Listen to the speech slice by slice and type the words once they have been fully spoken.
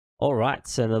Alright,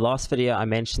 so in the last video I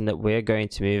mentioned that we're going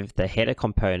to move the header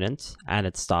component and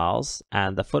its styles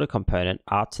and the footer component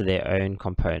out to their own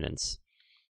components.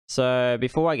 So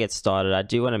before I get started, I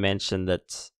do want to mention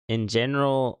that in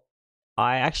general,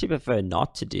 I actually prefer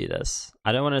not to do this.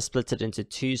 I don't want to split it into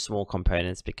two small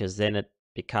components because then it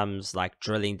becomes like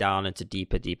drilling down into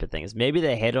deeper things. Maybe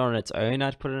the header on its own,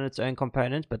 I'd put in its own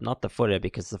component, but not the footer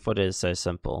because the footer is so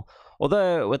simple.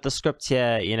 Although with the script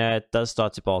here, it does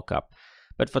start to bulk up.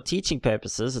 But for teaching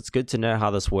purposes, it's good to know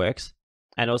how this works.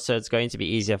 And also it's going to be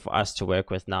easier for us to work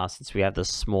with now since we have this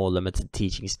small limited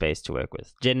teaching space to work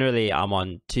with. Generally, I'm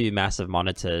on two massive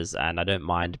monitors and I don't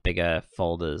mind bigger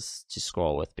folders to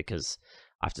scroll with because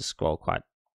I have to scroll quite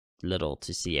little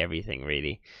to see everything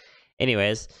really.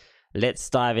 Anyways, let's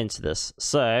dive into this.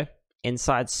 So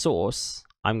inside source,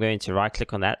 I'm going to right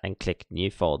click on that and click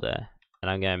new folder. And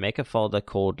I'm going to make a folder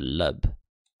called lib.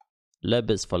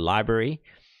 Lib is for library.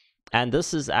 And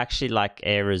this is actually like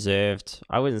a reserved,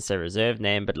 I wouldn't say reserved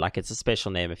name, but like it's a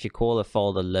special name. If you call a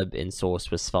folder lib in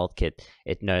source with SvelteKit,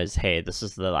 it knows, hey, this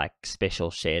is the like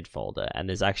special shared folder. And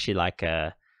there's actually like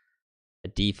a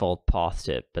default path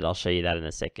to it, but I'll show you that in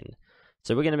a second.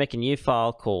 So we're going to make a new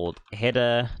file called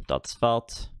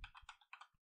header.svelte.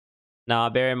 Now,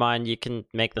 bear in mind, you can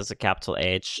make this a capital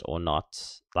H or not.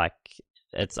 Like,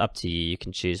 it's up to you. You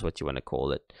can choose what you want to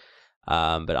call it.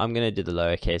 But I'm going to do the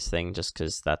lowercase thing just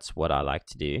because that's what I like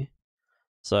to do.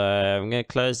 So I'm going to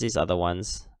close these other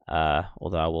ones,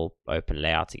 although I will open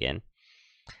layout again.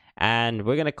 And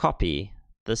we're going to copy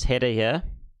this header here.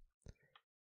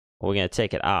 We're going to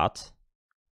take it out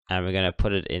and we're going to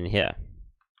put it in here.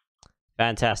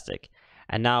 Fantastic.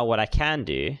 And now what I can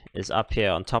do is up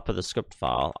here on top of the script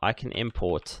file, I can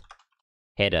import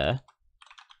header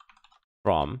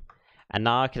from, and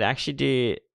now I can actually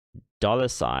do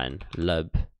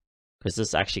 $lib, because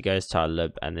this actually goes to our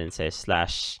lib, and then say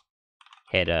slash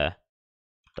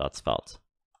header.svelte,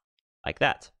 like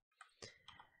that.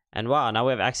 And wow, now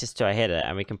we have access to our header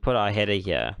and we can put our header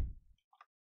here.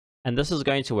 And this is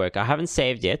going to work. I haven't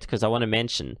saved yet because I want to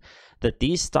mention that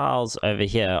these styles over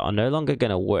here are no longer going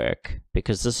to work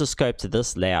because this is scoped to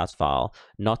this layout file,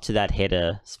 not to that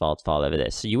header svelte file over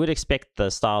there. So you would expect the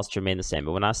styles to remain the same,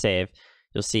 but when I save,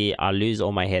 you'll see I lose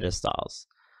all my header styles.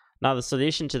 Now the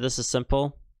solution to this is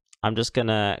simple. I'm just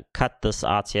gonna cut this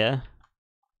out here.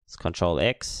 It's Control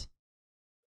X.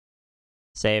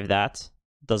 Save that.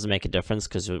 Doesn't make a difference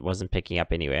because it wasn't picking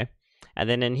up anywhere. And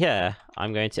then in here,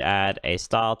 I'm going to add a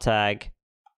style tag.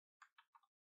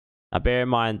 Now bear in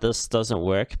mind this doesn't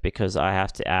work because I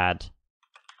have to add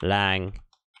lang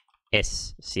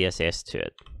s CSS to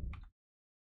it.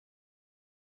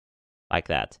 Like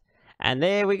that. And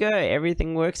there we go.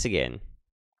 Everything works again.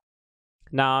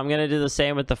 Now I'm going to do the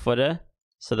same with the footer.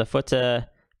 So the footer,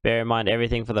 bear in mind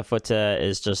everything for the footer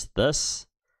is just this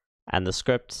and the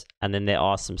script, and then there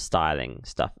are some styling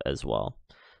stuff as well.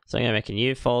 So I'm going to make a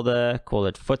new folder, call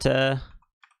it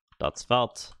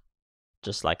footer.svelte,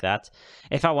 just like that.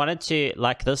 If I wanted to,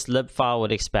 like this lib file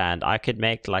would expand, I could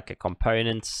make like a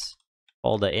components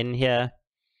folder in here,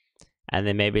 and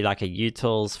then maybe like a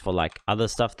utils for like other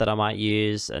stuff that I might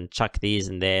use and chuck these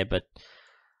in there, but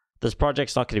this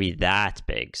project's not going to be that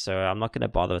big, so I'm not going to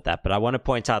bother with that. But I want to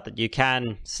point out that you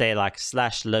can say like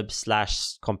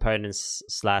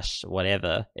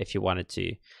 /lib/components/whatever if you wanted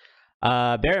to.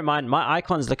 Bear in mind, my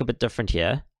icons look a bit different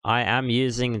here. I am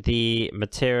using the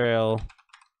material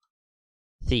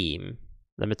theme,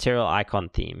 the material icon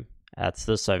theme. That's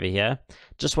this over here.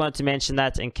 Just wanted to mention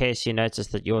that in case you notice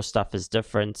that your stuff is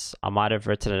different. I might have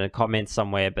written it in a comment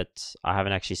somewhere, but I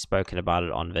haven't actually spoken about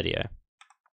it on video.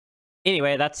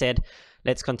 Anyway, that said,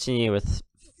 let's continue with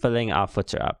filling our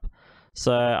footer up.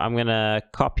 So I'm going to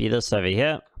copy this over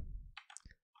here.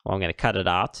 Well, I'm going to cut it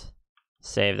out.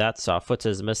 Save that. So our footer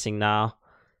is missing now.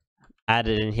 Add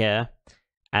it in here.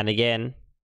 And again,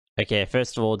 okay,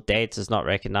 first of all, date is not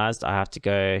recognized. I have to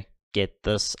go get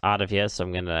this out of here. So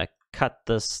I'm going to cut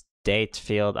this date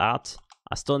field out.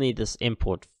 I still need this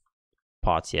import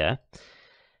part here.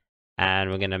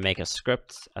 And we're going to make a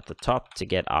script at the top to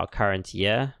get our current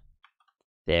year.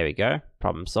 There we go,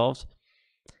 problem solved.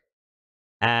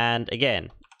 And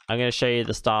again, I'm going to show you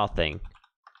the style thing.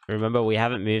 Remember, we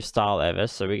haven't moved style over,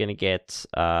 so we're going to get,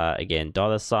 again,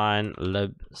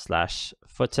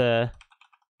 $lib/footer,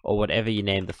 or whatever you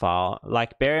name the file.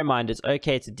 Like, bear in mind, it's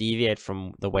okay to deviate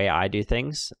from the way I do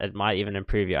things. It might even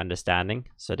improve your understanding,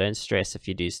 so don't stress if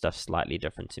you do stuff slightly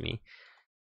different to me.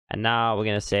 And now we're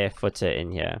going to say a footer in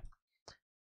here.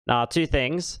 Now, two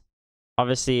things.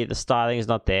 Obviously, the styling is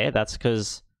not there. That's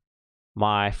because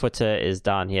my footer is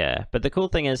down here. But the cool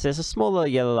thing is there's a small little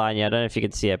yellow line here. I don't know if you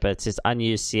can see it, but it says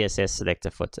unused CSS selector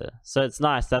footer. So it's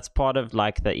nice. That's part of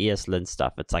like the ESLint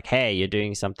stuff. It's like, hey, you're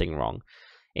doing something wrong.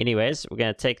 Anyways, we're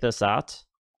going to take this out.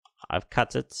 I've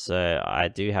cut it, so I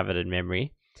do have it in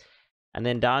memory. And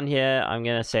then down here, I'm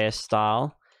going to say a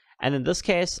style. And in this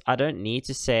case, I don't need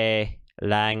to say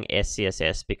lang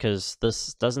SCSS because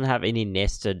this doesn't have any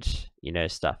nested,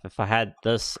 stuff. If I had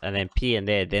this and then P in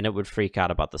there, then it would freak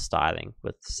out about the styling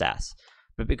with Sass.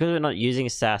 But because we're not using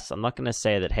Sass, I'm not going to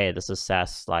say that, hey, this is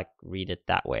Sass, like read it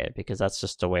that way, because that's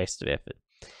just a waste of effort.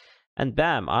 And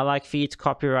bam, I Like Feet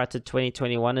copyrighted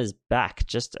 2021 is back,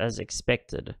 just as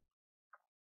expected.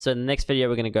 So in the next video,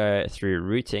 we're going to go through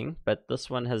routing, but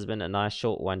this one has been a nice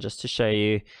short one just to show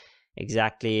you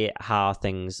exactly how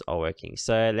things are working.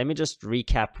 So let me just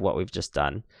recap what we've just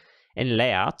done. In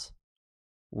layout,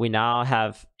 we now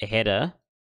have a header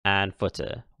and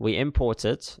footer. We import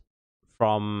it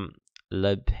from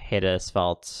lib header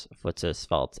svelte, footer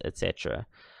svelte, etc.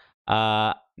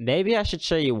 Maybe I should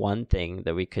show you one thing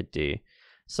that we could do.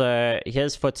 So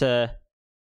here's footer.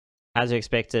 As you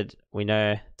expected, we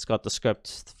know it's got the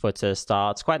script, footer,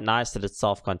 style. It's quite nice that it's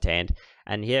self-contained.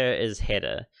 And here is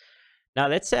header. Now,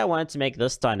 let's say I wanted to make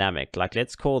this dynamic. Like,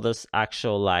 let's call this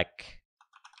actual, like,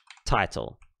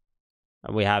 title.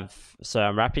 And we have, so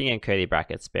I'm wrapping in curly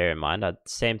brackets, bear in mind.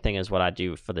 Same thing as what I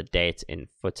do for the date in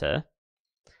footer.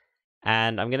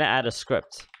 And I'm going to add a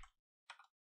script.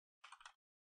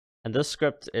 And this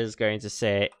script is going to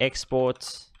say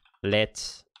export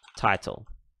let title.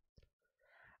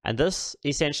 And this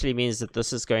essentially means that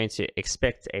this is going to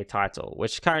expect a title,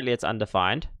 which currently it's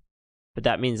undefined. But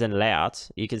that means in layout,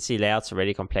 you can see layout's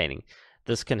already complaining.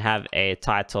 This can have a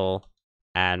title,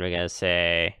 and we're going to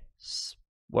say,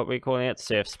 what we're calling it,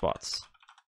 surf spots.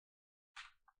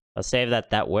 I'll save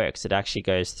that works. It actually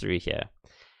goes through here.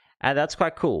 And that's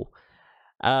quite cool.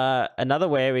 Another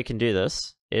way we can do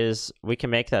this is we can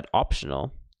make that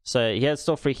optional. So here it's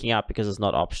still freaking out because it's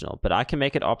not optional, but I can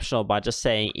make it optional by just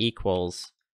saying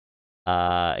equals,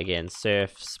 again,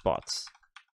 surf spots.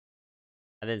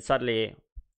 And then suddenly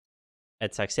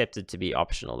it's accepted to be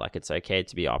optional, like it's okay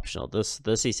to be optional. This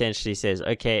essentially says,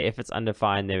 okay, if it's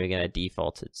undefined, then we're going to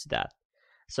default it to that.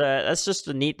 So that's just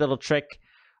a neat little trick.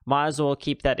 Might as well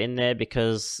keep that in there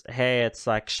because, hey, it's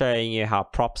like showing you how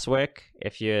props work.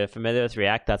 If you're familiar with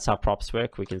React, that's how props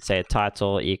work. We can say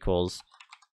title equals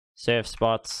surf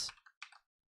spots.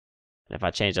 And if I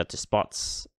change that to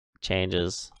spots,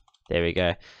 changes. There we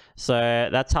go. So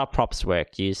that's how props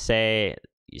work. You set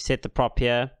the prop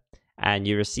here, and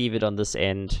you receive it on this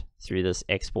end through this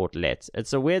export let.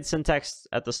 It's a weird syntax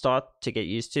at the start to get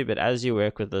used to, but as you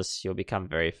work with this, you'll become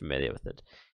very familiar with it.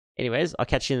 Anyways, I'll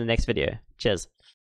catch you in the next video. Cheers.